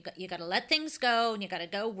 listen, you got to let things go and you got to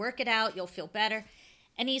go work it out. You'll feel better.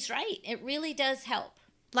 And he's right. It really does help.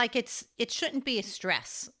 Like it shouldn't be a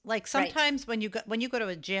stress. Like sometimes when you go to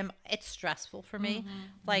a gym, it's stressful for me.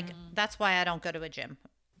 Like that's why I don't go to a gym.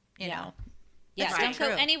 You know. Yeah, That's don't true.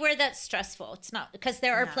 go anywhere that's stressful. It's not, because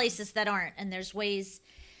there are places that aren't, and there's ways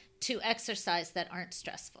to exercise that aren't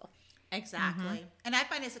stressful. Exactly. And I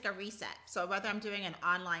find it's like a reset. So whether I'm doing an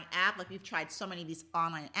online app, like we've tried so many of these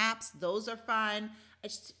online apps, those are fun.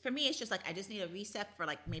 For me, it's just like I just need a reset for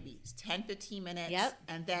like maybe 10, 15 minutes. Yep.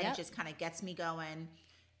 And then Yep. it just kind of gets me going.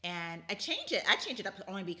 And I change it up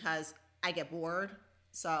only because I get bored.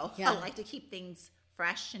 So Yeah. I like to keep things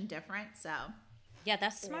fresh and different. So Yeah,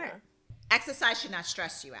 that's smart. exercise should not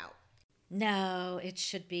stress you out. No, it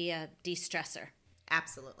should be a de-stressor.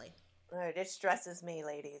 Absolutely. All right, it stresses me,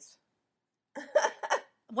 ladies.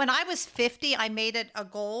 When I was 50, I made it a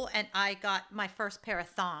goal and I got my first pair of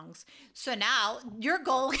thongs. So now your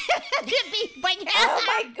goal could be Oh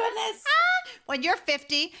my goodness. when you're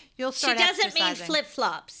 50, you'll She start doesn't mean exercising.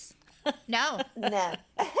 flip-flops. No, No.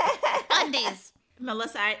 undies.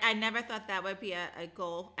 Melissa, I never thought that would be a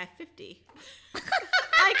goal at 50. I'm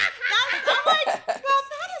like, well,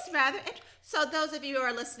 that is rather interesting. So those of you who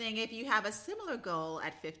are listening, if you have a similar goal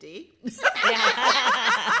at 50,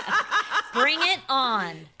 Bring it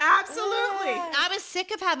on. absolutely. I was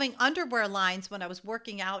sick of having underwear lines when I was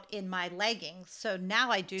working out in my leggings. So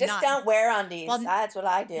now I do Just not. don't wear undies. Well, That's what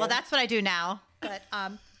I do. Well, that's what I do now. But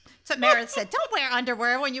so Meredith said, "Don't wear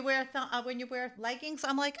underwear when you wear leggings."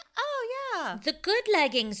 I'm like, "Oh yeah." The good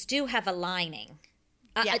leggings do have a lining.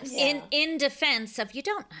 Yes. In defense of, you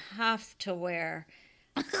don't have to wear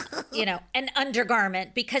an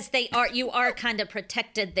undergarment, because you are kind of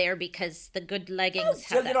protected there because the good leggings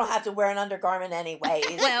So have you that. don't have to wear an undergarment anyways.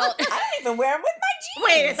 Well, I don't even wear them with my jeans.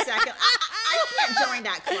 Wait a second. I can't join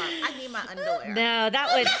that club. I need my underwear. no,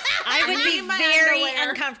 I would be need my very underwear.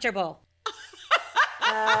 uncomfortable.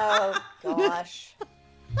 Oh, gosh.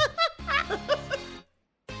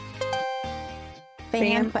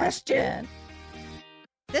 Fan question.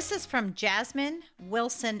 This is from Jasmine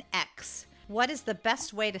Wilson X. What is the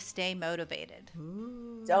best way to stay motivated?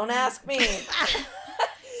 Don't ask me.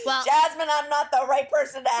 Well, Jasmine, I'm not the right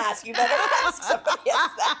person to ask. You better ask somebody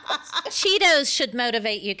else that question. Cheetos should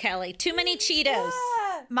motivate you, Kelly. Too many Cheetos.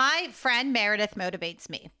 my friend Meredith motivates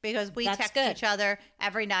me because we That's text good. each other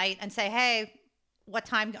every night and say, hey, what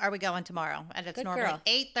time are we going tomorrow? And it's Good normally girl.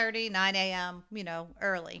 8:30, 9 a.m.,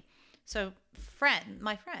 early. So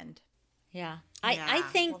my friend. Yeah. Yeah. I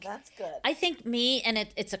think Well, that's good. I think me, and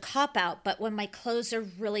it's a cop out, but when my clothes are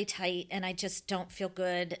really tight and I just don't feel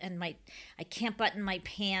good and I can't button my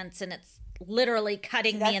pants and it's literally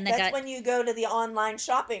cutting me in the That's gut. when you go to the online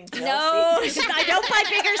shopping. Jill. No, See? I don't buy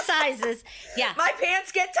bigger sizes. Yeah. My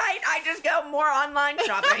pants get tight. I just go more online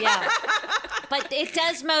shopping. Yeah. But it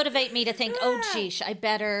does motivate me to think, oh, geesh, I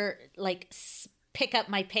better pick up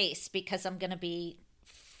my pace because I'm going to be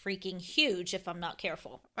freaking huge if I'm not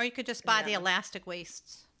careful. Or you could just buy the elastic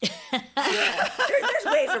waists. There's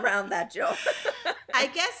ways around that, Jill. I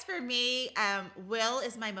guess for me, Will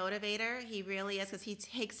is my motivator. He really is, because he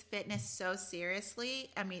takes fitness so seriously.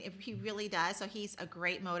 I mean, he really does. So he's a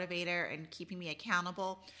great motivator and keeping me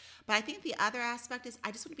accountable. But I think the other aspect is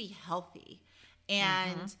I just want to be healthy.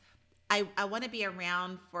 And I want to be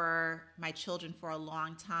around for my children for a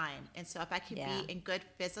long time. And so if I could Yeah. be in good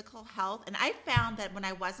physical health, and I found that when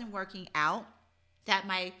I wasn't working out, that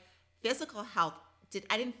my physical health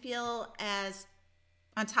I didn't feel as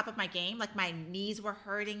on top of my game. Like my knees were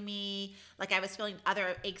hurting me. Like I was feeling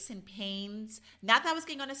other aches and pains. Not that I was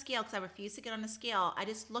getting on a scale, because I refuse to get on a scale. I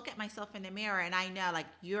just look at myself in the mirror and I know, like,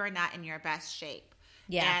 you're not in your best shape.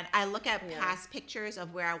 Yeah. And I look at past pictures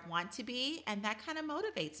of where I want to be, and that kind of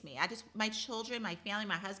motivates me. My children, my family,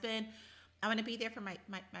 my husband, I want to be there for my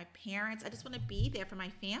parents. I just want to be there for my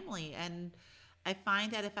family. And I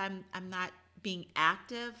find that if I'm not being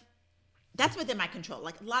active, that's within my control.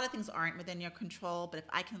 Like, a lot of things aren't within your control, but if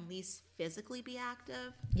I can at least physically be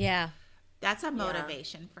active, Yeah. that's a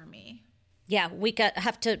motivation for me. Yeah, we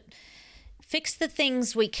have to fix the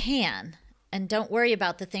things we can and don't worry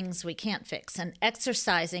about the things we can't fix. And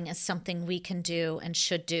exercising is something we can do and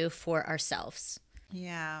should do for ourselves.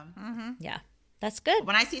 Yeah. Yeah, that's good.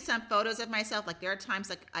 When I see some photos of myself, like there are times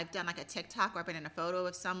like I've done like a TikTok where I've been in a photo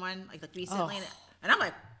of someone like recently, and I'm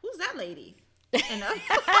like, who's that lady? You know?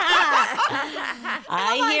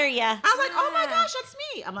 I hear ya. I'm like, oh my gosh, that's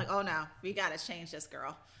me. I'm like, oh no, we gotta change this,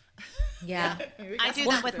 girl. Yeah, I do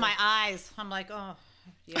that with my eyes. I'm like, oh,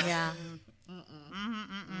 yeah. yeah.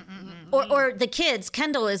 Or the kids.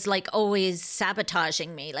 Kendall is like always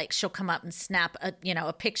sabotaging me. Like she'll come up and snap a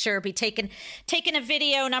picture, be taking a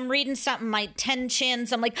video, and I'm reading something. My 10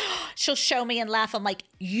 chins. I'm like, she'll show me and laugh. I'm like,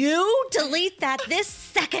 you delete that this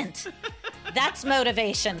second. That's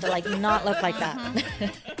motivation to like not look like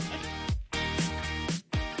that.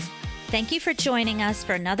 Thank you for joining us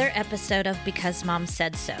for another episode of Because Mom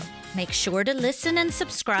Said So. Make sure to listen and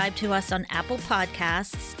subscribe to us on Apple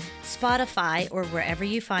Podcasts, Spotify, or wherever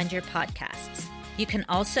you find your podcasts. You can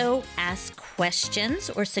also ask questions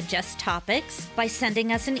or suggest topics by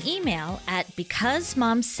sending us an email at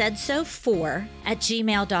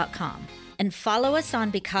becausemomsaidso4@gmail.com. And follow us on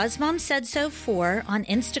Because Mom Said So 4 on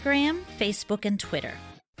Instagram, Facebook, and Twitter.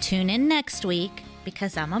 Tune in next week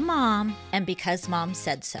because I'm a mom and because Mom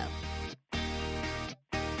said so.